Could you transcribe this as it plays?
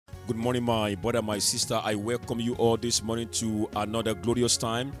Good morning, my brother, my sister. I welcome you all this morning to another glorious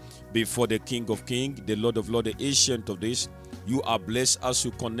time before the King of Kings, the Lord of Lords, the Ancient of Days. You are blessed as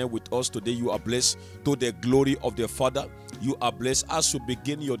you connect with us today. You are blessed to the glory of the Father. You are blessed as you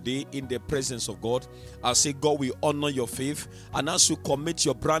begin your day in the presence of God. I say, God will honor your faith. And as you commit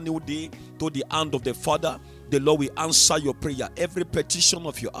your brand new day to the hand of the Father, the Lord will answer your prayer. Every petition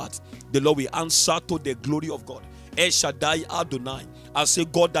of your heart, the Lord will answer to the glory of God. 𝐻𝐴𝐷𝐼 Adonai. I say,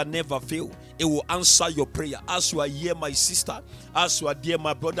 God that never fail, it will answer your prayer. As you are here, my sister, as you are there,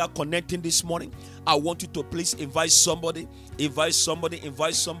 my brother, connecting this morning, I want you to please invite somebody.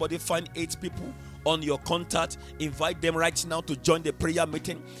 Find 8 people on your contact. Invite them right now to join the prayer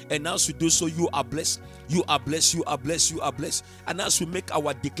meeting. And as you do so, you are blessed. You are blessed. You are blessed. You are blessed. And as we make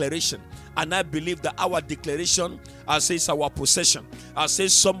our declaration, and I believe that our declaration, I say, is our possession. I say,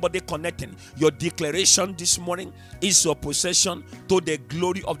 somebody connecting, your declaration this morning is your possession to the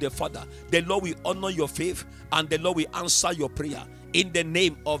glory of the Father. The Lord will honor your faith, and the Lord will answer your prayer. In the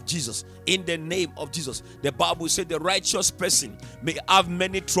name of Jesus. In the name of Jesus. The Bible says the righteous person may have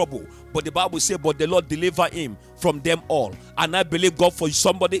many trouble, but the Bible says, but the Lord deliver him from them all. And I believe God for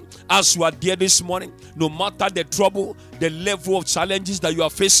somebody, as you are there this morning, no matter the trouble, the level of challenges that you are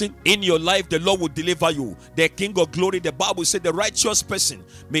facing in your life, the Lord will deliver you. The King of Glory, the Bible says the righteous person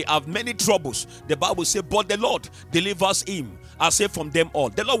may have many troubles. The Bible says, but the Lord delivers him. I say from them all.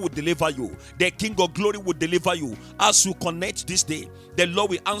 The Lord will deliver you. The King of Glory will deliver you. As you connect this day, the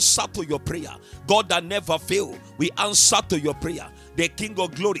Lord will answer to your prayer. God that never fail, we answer to your prayer. The King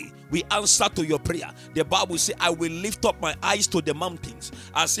of Glory, we answer to your prayer. The Bible says, I will lift up my eyes to the mountains.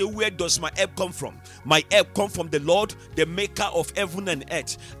 I say, where does my help come from? My help come from the Lord, the maker of heaven and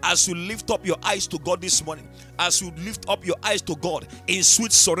earth. As you lift up your eyes to God this morning, as you lift up your eyes to God in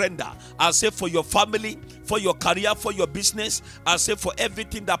sweet surrender, I say, for your family, for your career, for your business, I say, for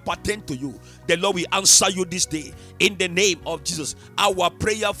everything that pertains to you, the Lord will answer you this day in the name of Jesus. Our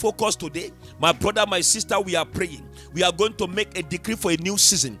prayer focus today, my brother, my sister, we are praying. We are going to make a decree for a new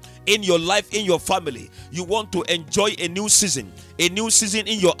season in your life, in your family. You want to enjoy a new season in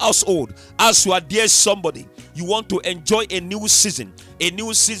your household. As you are there, somebody, you want to enjoy a new season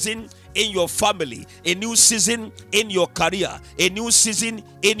in your family, a new season in your career, a new season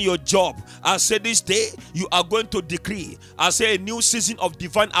in your job. I say this day, you are going to decree, I say, a new season of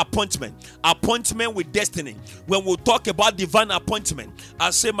divine appointment with destiny. When we talk about divine appointment,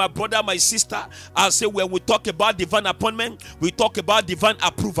 I say, my brother, my sister, I say, when we talk about divine appointment, we talk about divine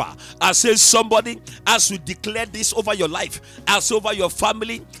approval. I say, somebody, as you declare this over your life, as over your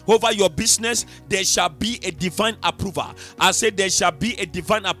family, over your business, there shall be a divine approval. I say, there shall be a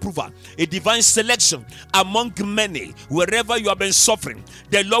divine approval, a divine selection among many. Wherever you have been suffering,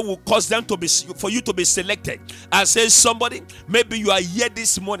 the Lord will cause them to be, for you to be selected. I say, somebody, maybe you are here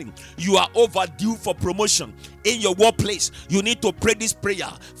this morning, you are overdue for promotion in your workplace. You need to pray this prayer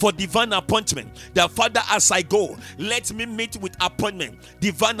for divine appointment. The Father, as I go, let me meet with appointment,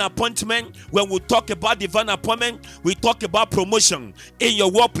 divine appointment. When we talk about divine appointment, we talk about promotion in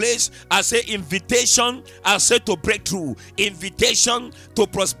your workplace. I say invitation, I say to breakthrough, invitation to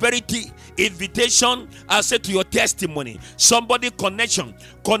prosperity, invitation, I say to your testimony. Somebody connection,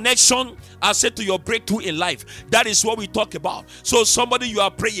 I say to your breakthrough in life. That is what we talk about. So somebody, you are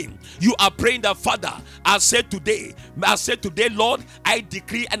praying that, Father, I say today, Lord, I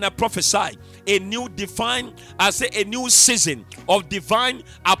decree and I prophesy a new season of divine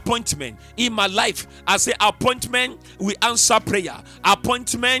appointment in my life. I say appointment, we answer prayer.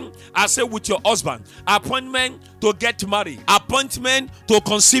 Appointment, I say, with your husband. Appointment to get married. Appointment to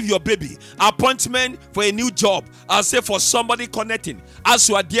conceive your baby. Appointment for a new job. I say, for somebody connecting, as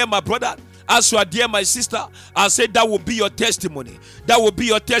you are dear, my brother, as you are dear, my sister, I say that will be your testimony. That will be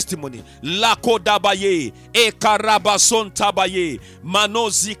your testimony. Lako dabaye, ekarabason tabaye, mano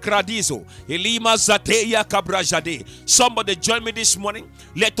zikradizo, elima zateya kabrajade. Somebody join me this morning.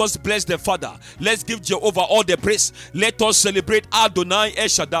 Let us bless the Father. Let's give Jehovah all the praise. Let us celebrate Adonai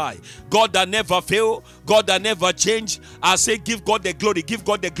𝐻𝐴𝐷𝐼, God that never fail, God that never change. I say, give God the glory. Give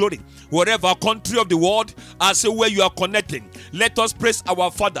God the glory. Wherever country of the world, I say, where you are connecting, let us praise our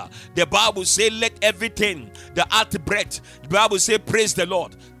Father. The Bible says, let everything, the earth breath. The Bible says, praise the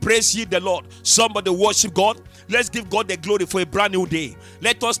Lord. Praise ye the Lord. Somebody worship God. Let's give God the glory for a brand new day.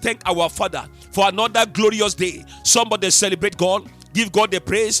 Let us thank our Father for another glorious day. Somebody celebrate God. Give God the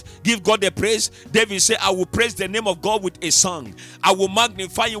praise. Give God the praise. David said, I will praise the name of God with a song. I will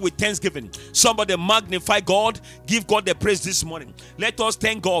magnify you with thanksgiving. Somebody magnify God. Give God the praise this morning. Let us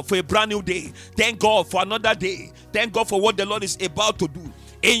thank God for a brand new day. Thank God for another day. Thank God for what the Lord is about to do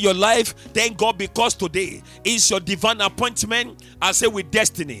in your life. Thank God, because today is your divine appointment. I say with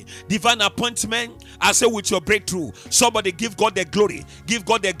destiny, divine appointment. I say with your breakthrough. Somebody give God the glory. Give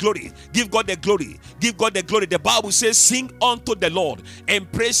God the glory. Give God the glory. Give God the glory. The Bible says, sing unto the Lord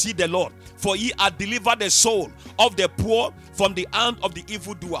and praise ye the Lord, for ye are delivered the soul of the poor from the hand of the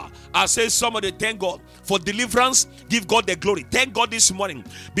evildoer. I say, somebody thank God for deliverance. Give God the glory. Thank God this morning,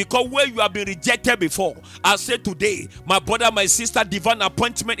 because where you have been rejected before, I say today, my brother, my sister, divine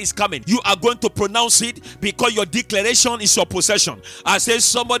appointment is coming. You are going to pronounce it, because your declaration is your possession. I say,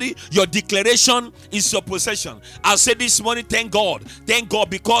 somebody, your declaration is your possession. I say this morning, thank God,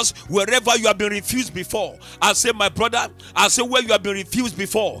 because wherever you have been refused before, I say, my brother, I say, where you have been refused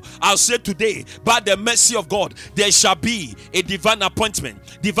before, I say today, by the mercy of God, there shall be a divine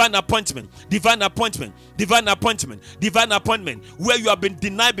appointment, divine appointment, divine appointment, divine appointment, divine appointment. Where you have been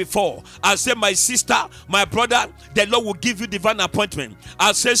denied before, I say, my sister, my brother, the Lord will give you divine appointment.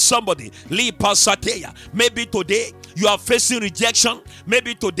 I say, somebody, maybe today you are facing rejection.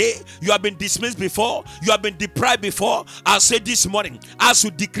 Maybe today you have been dismissed before, you have been deprived before. I say this morning, as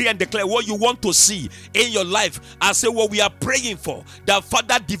you decree and declare what you want to see in your life, I say what we are praying for, the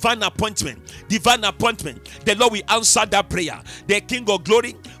Father, divine appointment, divine appointment. The Lord will answer that prayer. The King of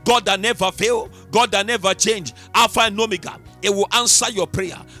glory, God that never fail, God that never change, Alpha and Omega, it will answer your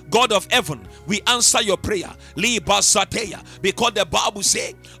prayer. God of heaven, we answer your prayer. Because the Bible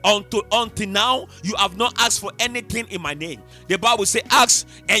says, until now you have not asked for anything in my name. The Bible says, ask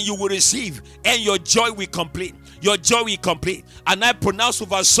and you will receive, and your joy will complete. Your joy will complete. And I pronounce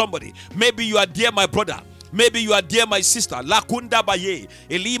over somebody, maybe you are dear, my brother, maybe you are dear, my sister. Lakunda baye,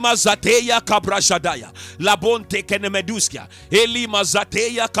 elima zateya kabrashadaya, labonte kenemeduskia, elima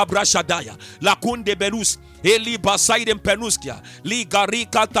zateya kabrashadaya, lakunde berus, eli basaiden penuskia, li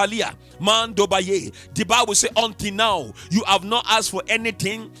garika talia, mando baye. The Bible says, until now you have not asked for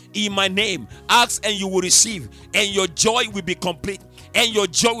anything in my name. Ask and you will receive, and your joy will be complete. And your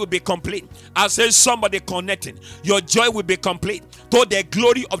joy will be complete. I say, somebody connecting, your joy will be complete to the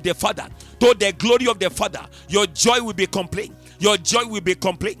glory of the Father. To the glory of the Father, your joy will be complete. Your joy will be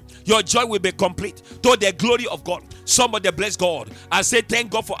complete. Your joy will be complete to the glory of God. Somebody bless God. I say,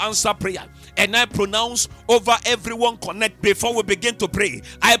 thank God for answer prayer. And I pronounce over everyone connect. Before we begin to pray,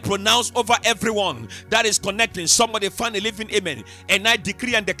 I pronounce over everyone that is connecting. Somebody find a living amen. And I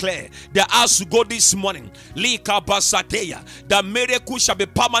decree and declare that as you go this morning, the miracle shall be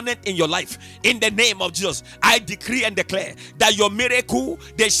permanent in your life. In the name of Jesus, I decree and declare that your miracle,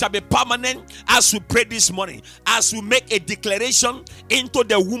 they shall be permanent as we pray this morning. As we make a declaration into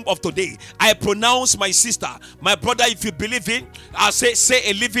the womb of today, I pronounce, my sister, my brother, if you believe in, I say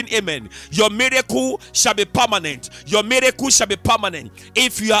a living amen. Your miracle shall be permanent. Your miracle shall be permanent.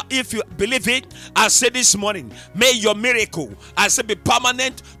 If you believe it, I say this morning, may your miracle, I say, be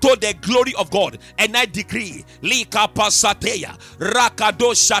permanent to the glory of God. And I decree, likapasateya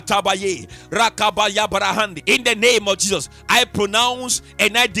rakado shatabaye rakabaya barahandi, in the name of Jesus, I pronounce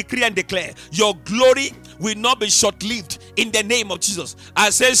and I decree and declare your glory will not be short-lived in the name of Jesus.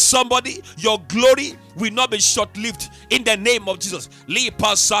 I say, somebody, your glory will not be short-lived in the name of Jesus.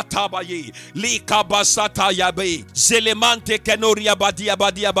 Lipasatabaye, likabasatayabe, zelemante kenoria badia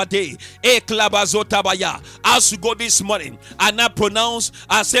badia bade, eklabazotabaya. As you go this morning, and I pronounce,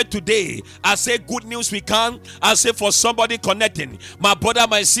 I say today, I say good news we can. I say for somebody connecting, my brother,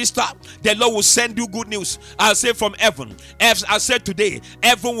 my sister, the Lord will send you good news. I say from heaven. I said today,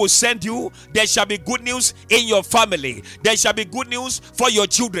 heaven will send you. There shall be good news in your family. There shall be good news for your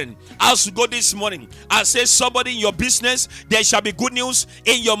children. As you go this morning, I say somebody in your business, there shall be good news.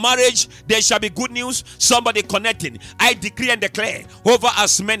 In your marriage, there shall be good news. Somebody connecting, I decree and declare over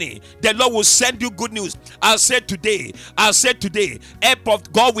as many, the Lord will send you good news. I said today, help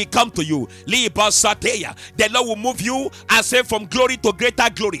of God will come to you. The Lord will move you, I say, from glory to greater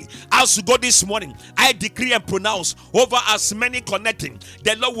glory. As you go this morning, I decree and pronounce over as many connecting,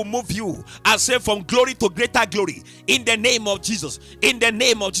 the Lord will move you, I say, from glory to greater glory. In the name of Jesus. In the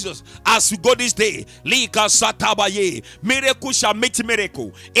name of Jesus. As you go this day, miracle shall meet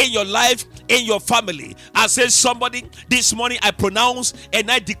miracle in your life, in your family. I say, somebody this morning, I pronounce and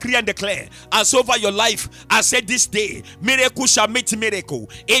I decree and declare, as over your life, I say this day, miracle shall meet miracle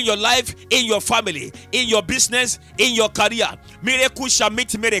in your life, in your family, in your business, in your career. Miracle shall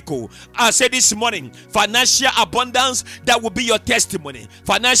meet miracle. I say this morning, financial abundance, that will be your testimony.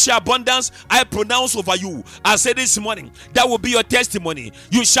 Financial abundance, I pronounce over you. I say this morning, that will be your testimony.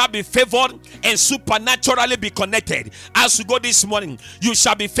 You shall be favored and supernaturally be connected connected. As you go this morning, you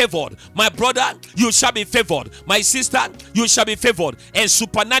shall be favored. My brother, you shall be favored. My sister, you shall be favored. And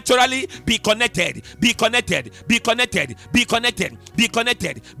supernaturally be connected. Be connected. Be connected. Be connected. Be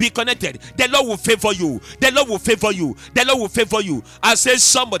connected. Be connected. The Lord will favor you. The Lord will favor you. The Lord will favor you. I say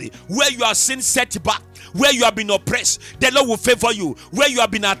somebody, where you are seen set back, where you have been oppressed, the Lord will favor you. Where you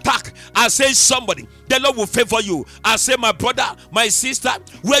have been attacked, I say somebody, the Lord will favor you. I say my brother, my sister,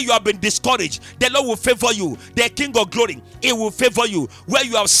 where you have been discouraged, the Lord will favor you. The King of Glory, it will favor you. Where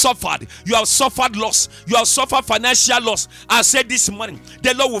you have suffered loss, you have suffered financial loss, I said this morning,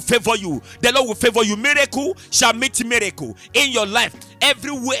 the Lord will favor you. The Lord will favor you. Miracle shall meet miracle in your life.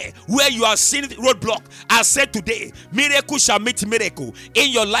 Everywhere where you are seeing roadblock, I said today, miracle shall meet miracle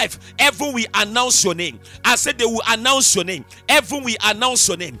in your life. Heaven will announce your name. I said they will announce your name. Heaven will announce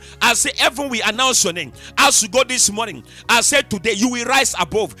your name. I said heaven will announce your name. As you go this morning, I said today you will rise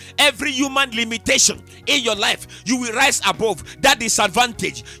above every human limitation in your life. You will rise above that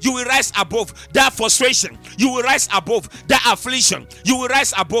disadvantage. You will rise above that frustration. You will rise above that affliction. You will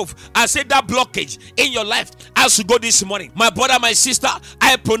rise above, I said, that blockage in your life. As you go this morning, my brother, my sister,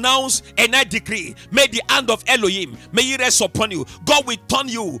 I pronounce and I decree, may the hand of Elohim, may it rest upon you. God will turn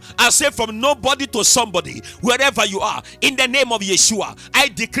you, I say, from nobody to somebody, wherever you are, in the name of Yeshua. I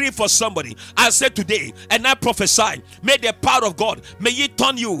decree for somebody, I say today, and I prophesy, may the power of God, may it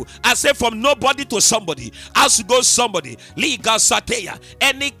turn you, I say, from nobody to somebody. As you go somebody, any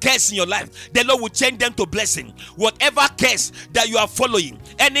curse in your life, the Lord will change them to blessing. Whatever curse that you are following,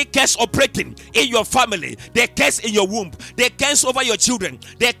 any curse operating in your family, the curse in your womb, the curse over your children,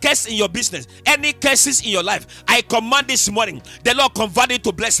 the curse in your business, any curses in your life, I command this morning, the Lord convert it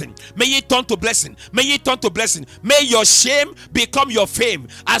to blessing. May it turn to blessing. May it turn to blessing. May your shame become your fame.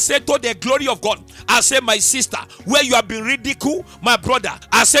 I say to the glory of God, I say, my sister, where you have been ridiculed, my brother,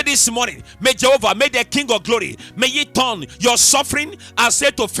 I say this morning, may Jehovah, may the King of Glory, may it turn your suffering, I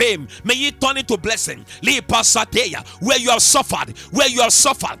say, to fame. May it turn into blessing. Where you have suffered, where you have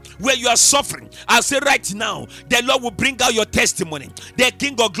suffered, where you are suffering, I say right now, the Lord will bring out your testimony. The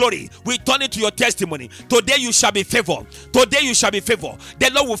King of Glory will turn it to your testimony. Today you shall be favored. Today you shall be favored.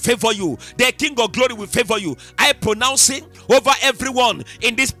 The Lord will favor you. The King of Glory will favor you. I pronounce it over everyone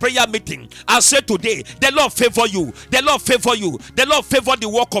in this prayer meeting. I say today, the Lord favor you. The Lord favor you. The Lord favor the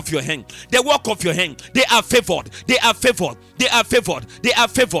work of your hand. The work of your hand. They are favored. They are favored. They are favored. They are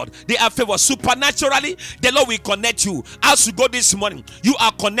favored. They are favored. Supernaturally, the Lord will connect you. As you go this morning, you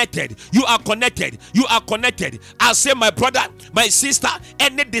are connected. You are connected. You are connected. I say, my brother, my sister,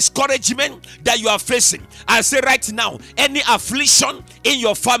 any discouragement that you are facing, I say right now, any affliction in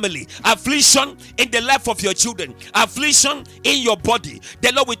your family, affliction in the life of your children, affliction in your body,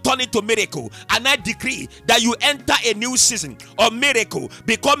 the Lord will turn it to miracle. And I decree that you enter a new season of miracle,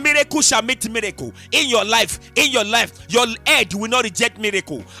 because miracle shall meet miracle in your life. In your life, your head will not reject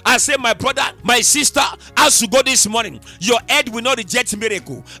miracle. I say, my brother, my sister, as you go this morning, your head will not reject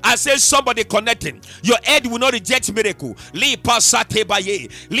miracle. I say, somebody connecting, your head will not reject miracle.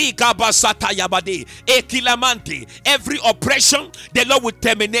 Every oppression, the Lord will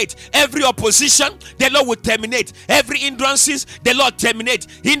terminate. Every opposition, the Lord will terminate. Every hindrances, the Lord terminate.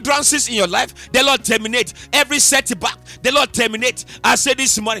 Hindrances in your life, the Lord terminate. Every setback, the Lord terminate. I say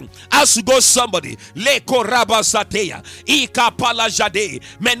this morning, as you go somebody,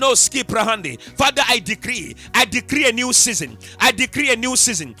 Father, I decree a new season. I decree a new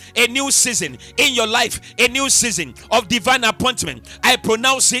season in your life, a new season of divine appointment. I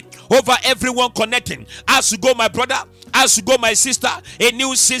pronounce it over everyone connecting. As you go, my brother, as you go, my sister, a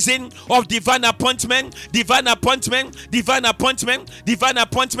new season of divine appointment, divine appointment, divine appointment, divine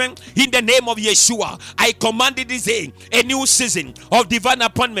appointment in the name of Yeshua. I command it this day, a new season of divine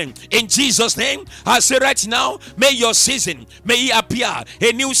appointment in Jesus' name. I say right now, may your season, may it appear,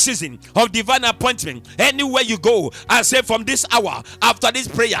 a new season of divine appointment anywhere you go. I say from this hour, after this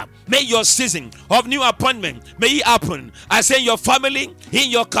prayer, may your season of new appointment, may it happen. I say in your family, in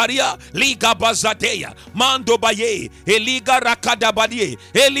your career, Liga Bazadeya, Mando Baye, Eliga Rakadabadi,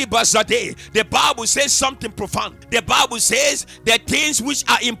 Eli Bazade. The Bible says something profound. The Bible says the things which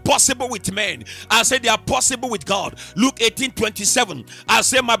are impossible with men, I say they are possible with God. Luke 18:27. I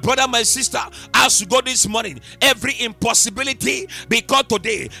say, my brother, my sister, as you go this morning, every impossibility, because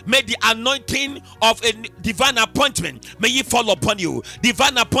today, may the anointing of a divine appointment, may it fall upon you.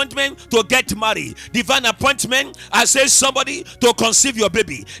 Divine appointment to get married. Divine appointment, I say, somebody to conceive your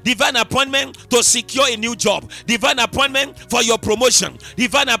baby. Divine appointment to secure a new job. Divine appointment for your promotion.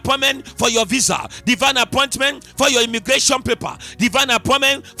 Divine appointment for your visa. Divine appointment for your immigration paper. Divine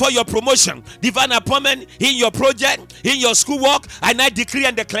appointment for your promotion. Divine appointment in your project, in your schoolwork. And I decree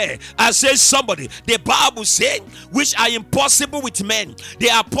and declare, I say, somebody, the Bible says, which are impossible with men, they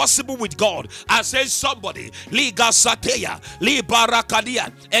are possible with God. I say somebody, Liga Sateya,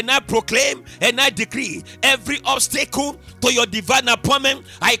 Libarakadia, and I proclaim and I decree every obstacle to your divine appointment,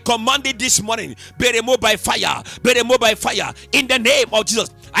 I command it this morning, be removed by fire, be removed by fire, in the name of Jesus.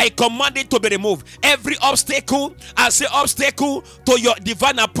 I command it to be removed. Every obstacle, I say obstacle to your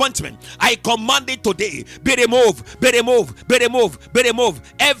divine appointment, I command it today, be removed, be removed, be removed, be removed.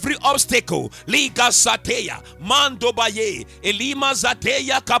 Every obstacle, Liga Sateya, Mando Baye, Elima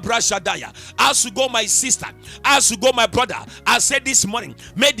Zateya Kabrashadaya. As you go, my sister, as you go, my brother, I said this morning,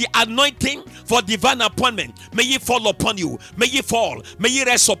 may the anointing for divine appointment, may it fall upon you, may it fall, may it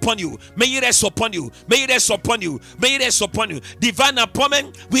rest upon you, may it rest upon you, may it rest upon you, may it rest upon you. Divine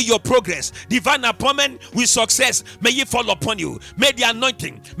appointment with your progress, divine appointment with success, may it fall upon you. May the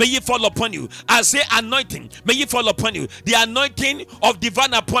anointing, may it fall upon you. I say anointing, may it fall upon you. The anointing of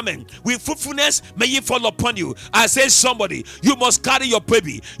divine appointment with fruitfulness, may it fall upon you. I say somebody, you must carry your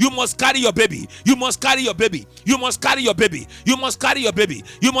baby, you must carry your baby, you must carry your baby, you must carry your baby, you must carry your baby,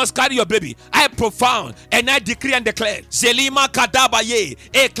 you must carry your baby. I profound and I decree and declare, Zelima Kadabaye,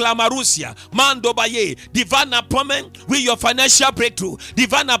 Eklamarusia, Mando Baye, divine appointment with your financial breakthrough,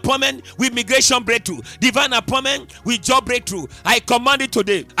 divine appointment with migration breakthrough, divine appointment with job breakthrough. I command it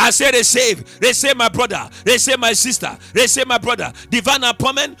today. I say receive my brother, receive my sister, receive my brother. Divine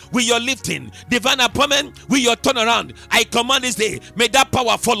appointment with your lifting, divine appointment with your turnaround. I command this day, may that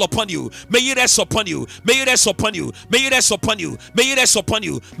power fall upon you, may it rest upon you, may it rest upon you, may it rest upon you, may it rest upon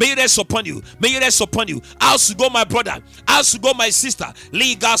you, may it rest upon you, may it rest upon you. As you go, my brother, as you go, my sister,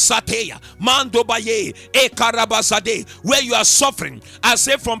 Liga Sateya, Mando Baye, Ekarabasade, where you are suffering, I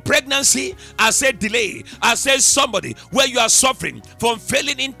say from pregnancy, I say delay, I say somebody where you are suffering from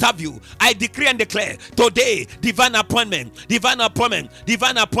failing interview, I decree and declare today, divine appointment, divine appointment,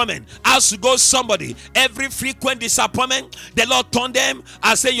 divine appointment. As you go, somebody, every frequent disappointment, the Lord turn them,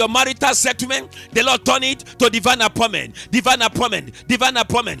 I say your marital settlement, the Lord turn it to divine appointment, divine appointment, divine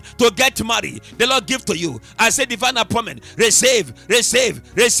appointment to get married, the Lord give to you. I say divine appointment, receive, receive,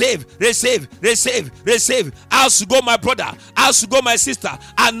 receive, receive, receive, receive. As you go, my brother, as you go, my sister,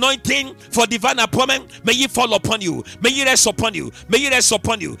 anointing for divine appointment, may it fall upon you, may it rest upon you, may it rest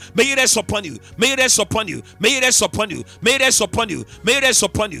upon you, may it rest upon you, may it rest upon you, may it rest upon you, may it rest upon you, may it rest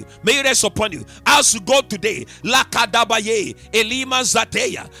upon you, may it rest upon you. As you go today, Lakadabaye, Elima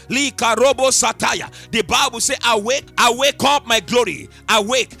Zateya, Likarobo Sataya. The Bible say, awake, awake up my glory,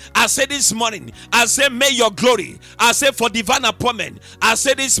 awake. I say this morning, I say may your glory, I say for divine appointment, I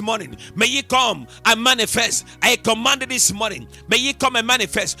say this morning, may ye come and manifest. I command this morning, may ye come and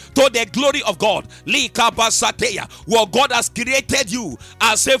manifest to the glory of God. Likabasateya, what God has created you,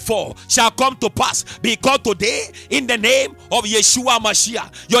 I say for, shall come to pass, because today, in the name of Yeshua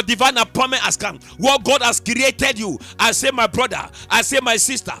Mashiach, your divine appointment has come. What God has created you, I say my brother, I say my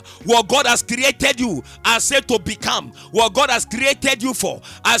sister, what God has created you, I say to become, what God has created you for,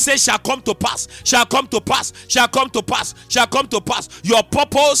 I say shall come to pass, shall come to pass, shall come to pass, shall come to pass. Your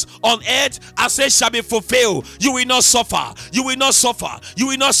purpose on earth, I say, shall be fulfilled. You will not suffer, you will not suffer, you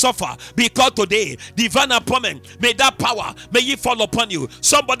will not suffer, because today, divine appointment, may that power, may it fall upon you.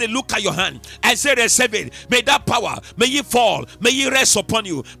 Somebody look at your hand and say receive it. May that power, may it fall, may it rest upon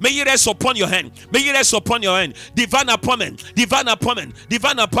you, may it rest upon your hand, may it rest upon your hand. Divine appointment, divine appointment,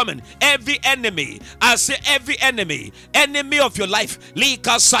 divine appointment. Every enemy, I say every enemy of your life,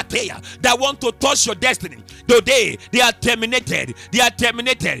 Lika Sateya, that want to touch your destiny, today they are terminated, they are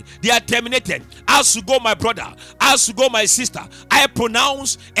terminated, they are terminated. As you go, my brother, as you go, my sister, I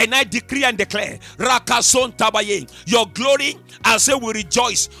pronounce and I decree and declare, Rakason Tabaye, your glory, I say, we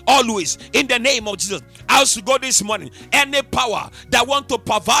rejoice always in the name of Jesus. As you go this morning, any power that want to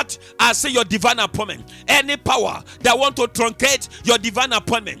pervert, I say, your divine appointment, any power that want to truncate your divine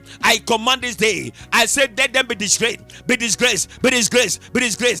appointment, I command this day, I say, let them be disgraced, be disgraced, be disgraced, be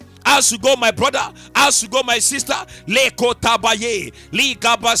disgraced. As you go, my brother, as you go, my sister, Leko Tabaye,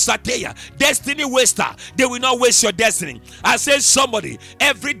 Ligabasateya, destiny waster, they will not waste your destiny. I say, somebody,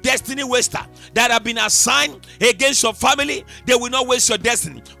 every destiny waster that have been assigned against your family, they will not waste your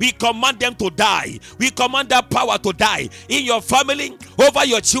destiny. We command them to die. We command that power to die in your family, over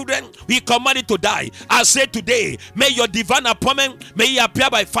your children. We command it to die. I say today, may your divine appointment, may it appear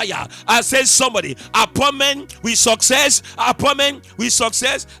by fire. I say, somebody, appointment with success, appointment with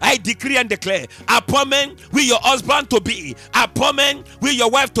success. I decree and declare appointment with your husband to be, appointment with your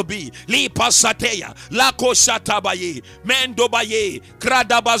wife to be. Li pasateya, lako shatabaye, mendobaye,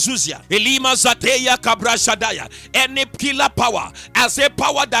 kradabazuzia, elima zateya kabrashadaya. Any killer power, I say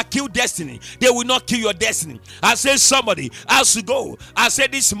power that kill destiny, they will not kill your destiny. I say somebody has to go. I say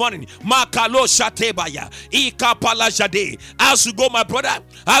this morning, makalo shatebaya, ikapalajade. As you go, my brother,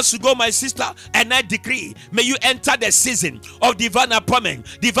 as you go, my sister, and I decree, may you enter the season of divine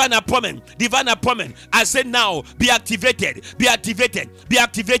appointment, divine appointment, divine appointment. I say now, be activated, be activated, be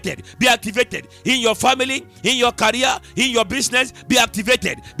activated, be activated in your family, in your career, in your business. Be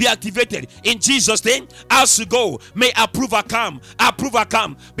activated, be activated in Jesus' name. As you go, may approval come, approval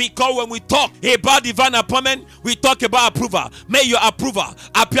come. Because when we talk about divine appointment, we talk about approval. May your approval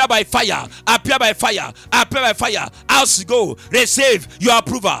appear by fire, appear by fire, appear by fire. As you go, receive your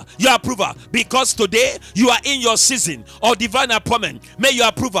approval, your approval. Because today you are in your season of divine appointment. May your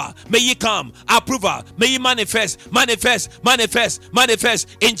approval, may you come, approval, may you manifest, manifest, manifest,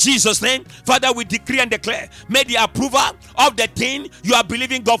 manifest in Jesus' name. Father, we decree and declare, may the approval of the thing you are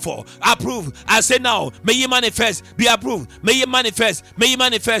believing God for approve. I say now, may you manifest, be approved, may you manifest, may you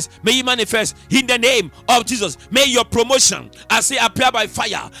manifest, may you manifest in the name of Jesus. May your promotion, I say, appear by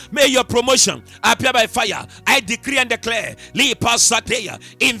fire. May your promotion appear by fire. I decree and declare,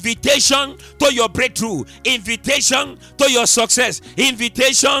 invitation to your breakthrough, invitation to your success,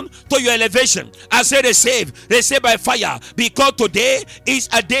 invitation to your elevation. I say receive, receive by fire, because today is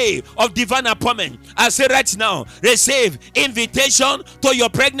a day of divine appointment. I say right now, receive invitation to your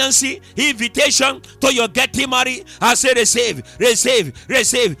pregnancy, invitation to your getting married. I say receive, receive,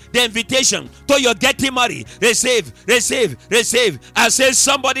 receive the invitation to your getting married. Receive, receive, receive. I say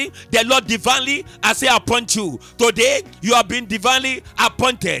somebody, the Lord divinely, I say appoint you. Today you have been divinely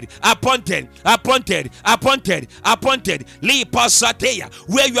appointed, appointed, appointed, appointed, appointed. Li pasateya,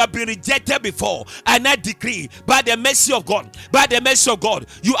 where you have been rejected before, and I decree by the mercy of God, by the mercy of God,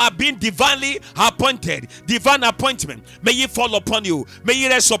 you have been divinely appointed. Divine appointment, may it fall upon you, may it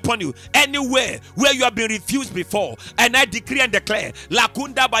rest upon you. Anywhere where you have been refused before, and I decree and declare,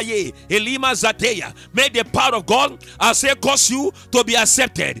 lakunda baye, elima zateya, may the power of God, I say, cause you to be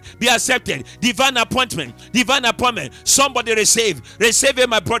accepted, be accepted. Divine appointment, divine appointment. Somebody receive, receive it,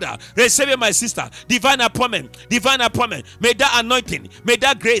 my brother, receive it, my sister. Divine appointment, divine appointment. May that anointing, may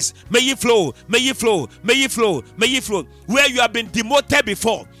that grace, may it flow, may it flow, may it flow, may it flow. Where you have been demoted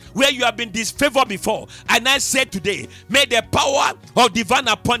before, where you have been disfavored before, and I say today, may the power of divine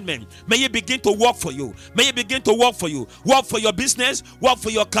appointment, may it begin to work for you, may it begin to work for you, work for your business, work for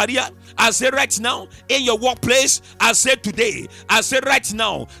your career. I say right now, in your workplace, I say today, I say right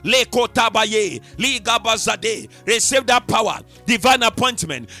now, lekotabaye, ligabazade, receive that power, divine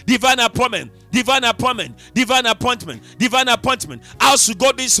appointment, divine appointment, divine appointment, divine appointment, divine appointment. As you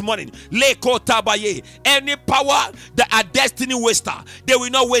go this morning, lekotabaye, any power that are destiny waster, they will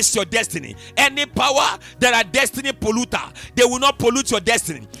not waste your destiny. Any power that are destiny polluter, they will not pollute your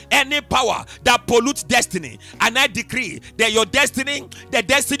destiny. Any power that pollutes destiny, and I decree that your destiny, the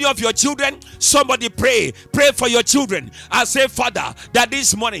destiny of your children, somebody pray, pray for your children. I say, Father, that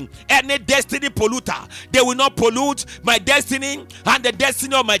this morning, any destiny polluter, they will not pollute my destiny and the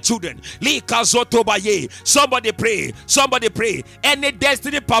destiny of my children. Somebody pray, somebody pray. Any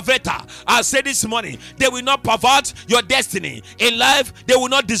destiny perverter, I say this morning, they will not pervert your destiny in life, they will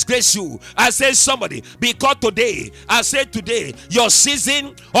not disgrace you. I say somebody, because today, I say today, your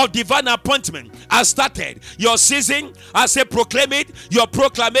season of divine appointment has started. Your season, I say, proclaim it. Your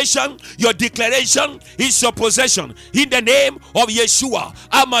proclamation, your declaration is your possession. In the name of Yeshua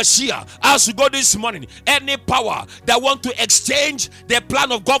HaMashiach, as you go this morning, any power that want to exchange the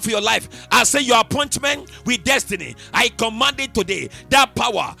plan of God for your life, I say your appointment with destiny, I command it today. That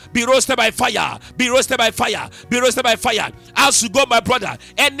power be roasted by fire, be roasted by fire, be roasted by fire. As you go, my brother,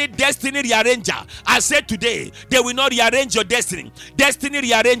 any destiny rearranger, I say today, they will not rearrange your destiny. Destiny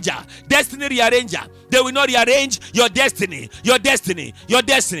rearranger, destiny rearranger, they will not rearrange your destiny, your destiny, your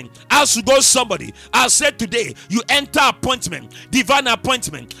destiny. As you go, somebody, I said today, you enter appointment, divine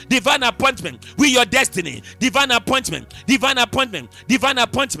appointment, divine appointment with your destiny, divine appointment, divine appointment, divine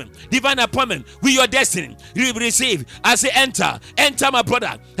appointment, divine appointment with your destiny. You receive. I say enter, enter, my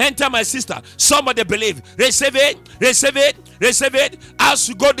brother, enter, my sister. Somebody believe, receive it, receive it, Receive it as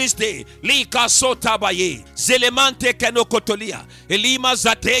you go this day. Lika sota baye. Zelemante kenokotolia. Elima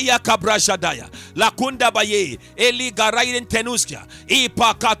zateya kabrashadaya. Lakunda baye. Eli garayen tenuskia.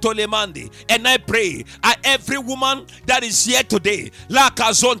 Ipa katolemande. And I pray at every woman that is here today.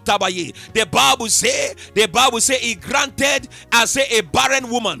 Laka zonta baye. The Bible say he granted as a barren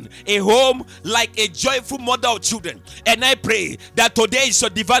woman a home like a joyful mother of children. And I pray that today is your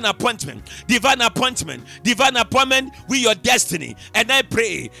divine appointment. Divine appointment. Divine appointment with your destiny. And I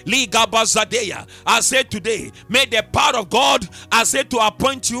pray, Liga Bazadeya, I say today, may the power of God, I say, to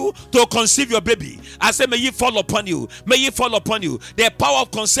appoint you to conceive your baby. I say, may you fall upon you. May you fall upon you. The power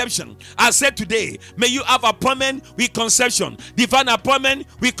of conception. I say today, may you have appointment with conception. Divine appointment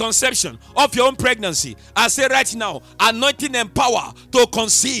with conception of your own pregnancy. I say right now, anointing and power to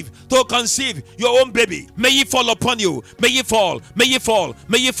conceive your own baby. May you fall upon you. May you fall. May you fall.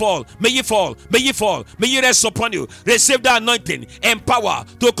 May you fall. May you fall. May you fall. May you rest upon you. Receive the anointing and power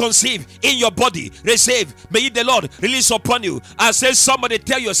to conceive in your body. Receive. May the Lord release upon you. I say, somebody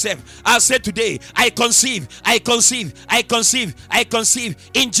tell yourself, I say today, I conceive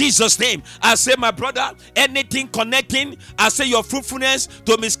in Jesus' name. I say, my brother, anything connecting, I say, your fruitfulness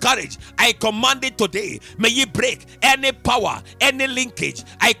to miscarriage, I command it today. May you break any power, any linkage.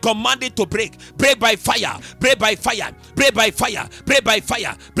 I command it to break by fire, break by fire, break by fire, break by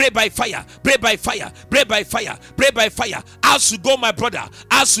fire, break by fire, break by fire, break by fire, break by fire. As you go, my brother,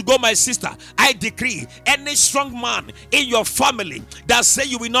 as you go, my sister, I decree any strong man in your family that say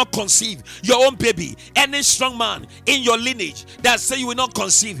you will not conceive your own baby, any strong man in your lineage that say you will not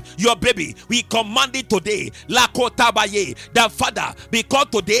conceive your baby, we command it today. Lakotabaye, that Father, because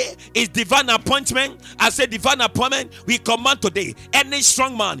today is divine appointment. I say divine appointment. We command today, any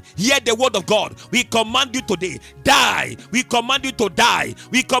strong man, hear the word of God. We command you today, die. We command you to die.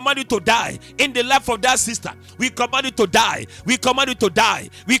 We command you to die in the life of that sister. We command you to die. We command you to die.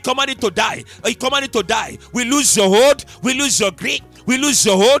 We command you to die. We command you to die. We lose your hold. We lose your grip. We lose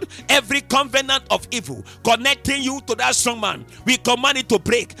your hold. Every covenant of evil connecting you to that strong man, we command it to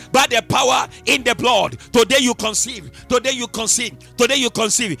break by the power in the blood. Today you conceive. Today you conceive. Today you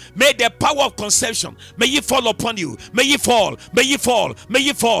conceive. May the power of conception, may you fall upon you. May you fall. May you fall. May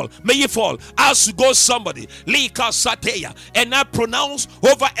you fall. May you fall. As you go, somebody, Lika Sateya, and I pronounce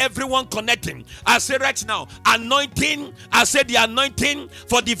over everyone connecting. I say right now, anointing. I say the anointing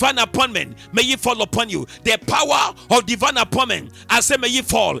for divine appointment. May you fall upon you. The power of divine appointment. I say, may you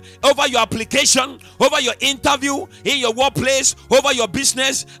fall over your application, over your interview, in your workplace, over your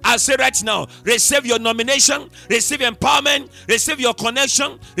business. I say right now, receive your nomination, receive empowerment, receive your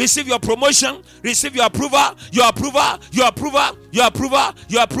connection, receive your promotion, receive your approval, your approval, your approval, your approval,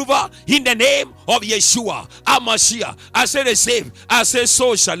 your approval, in the name of Yeshua HaMashiach. I say receive. I say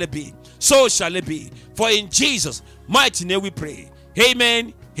so shall it be. So shall it be. For in Jesus' mighty name we pray.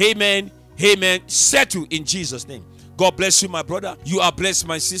 Amen, amen, amen. Settle in Jesus' name. God bless you, my brother. You are blessed,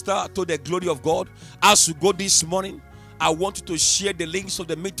 my sister, to the glory of God. As you go this morning, I want you to share the links of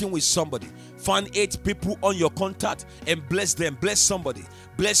the meeting with somebody. Find 8 people on your contact and bless them. Bless somebody.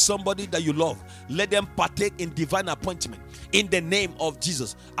 Bless somebody that you love. Let them partake in divine appointment in the name of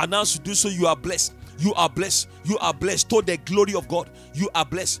Jesus. And as you do so, you are blessed. You are blessed. You are blessed to the glory of God. You are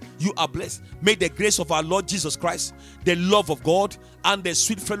blessed. You are blessed. May the grace of our Lord Jesus Christ, the love of God, and the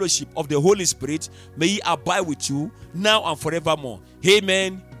sweet fellowship of the Holy Spirit, may He abide with you now and forevermore.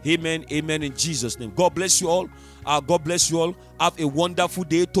 Amen. Amen. Amen. In Jesus' name. God bless you all. God bless you all. Have a wonderful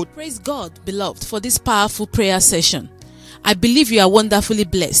day. Praise God, beloved, for this powerful prayer session. I believe you are wonderfully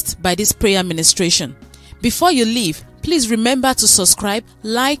blessed by this prayer ministration. Before you leave, please remember to subscribe,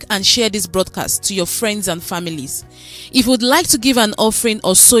 like, and share this broadcast to your friends and families. If you would like to give an offering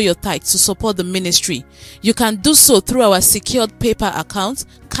or sow your tithe to support the ministry, you can do so through our secured PayPal account,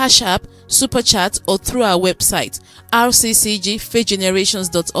 Cash App, Super Chat, or through our website,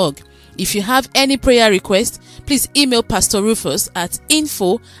 rccgfaithgenerations.org. If you have any prayer request, please email Pastor Rufus at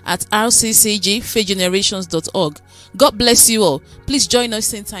info@rccgfaithgenerations.org. God bless you all. Please join us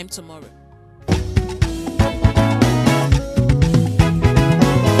same time tomorrow.